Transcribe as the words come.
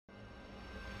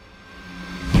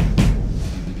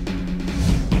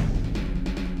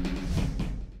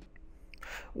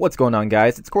What's going on,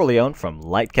 guys? It's Corleone from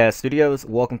LiteCast Studios.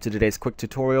 Welcome to today's quick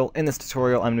tutorial. In this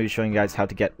tutorial, I'm going to be showing you guys how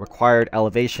to get required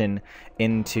elevation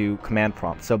into command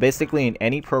prompt. So basically, in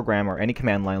any program or any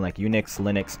command line like Unix,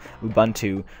 Linux,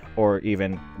 Ubuntu, or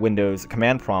even Windows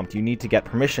command prompt, you need to get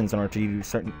permissions in order to use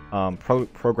certain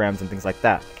programs and things like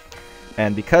that.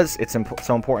 And because it's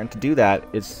so important to do that,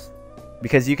 it's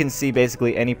because you can see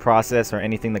basically any process or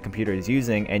anything the computer is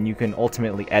using, and you can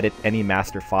ultimately edit any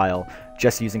master file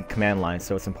just using command lines,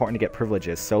 so it's important to get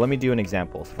privileges. So let me do an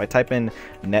example. So if I type in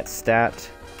netstat-anb,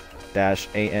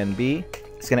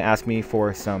 it's going to ask me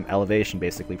for some elevation,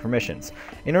 basically permissions.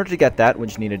 In order to get that,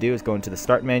 what you need to do is go into the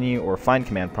start menu or find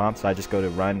command prompt. So I just go to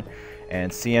run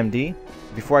and cmd.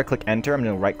 Before I click enter, I'm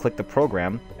going to right click the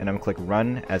program and I'm going to click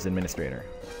run as administrator.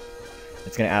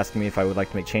 It's going to ask me if I would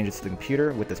like to make changes to the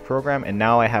computer with this program, and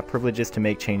now I have privileges to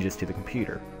make changes to the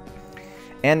computer.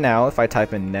 And now if I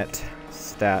type in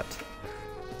netstat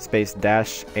space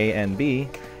 -anb,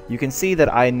 you can see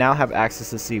that I now have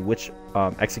access to see which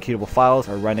executable files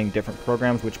are running different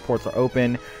programs, which ports are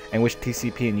open, and which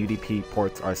TCP and UDP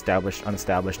ports are established,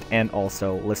 unestablished, and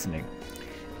also listening.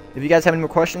 If you guys have any more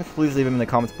questions, please leave them in the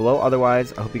comments below.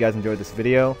 Otherwise, I hope you guys enjoyed this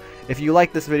video. If you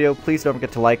like this video, please don't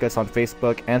forget to like us on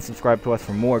Facebook and subscribe to us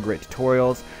for more great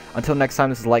tutorials. Until next time,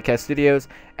 this is LiteCast Studios,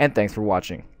 and thanks for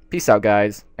watching. Peace out,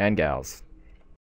 guys and gals.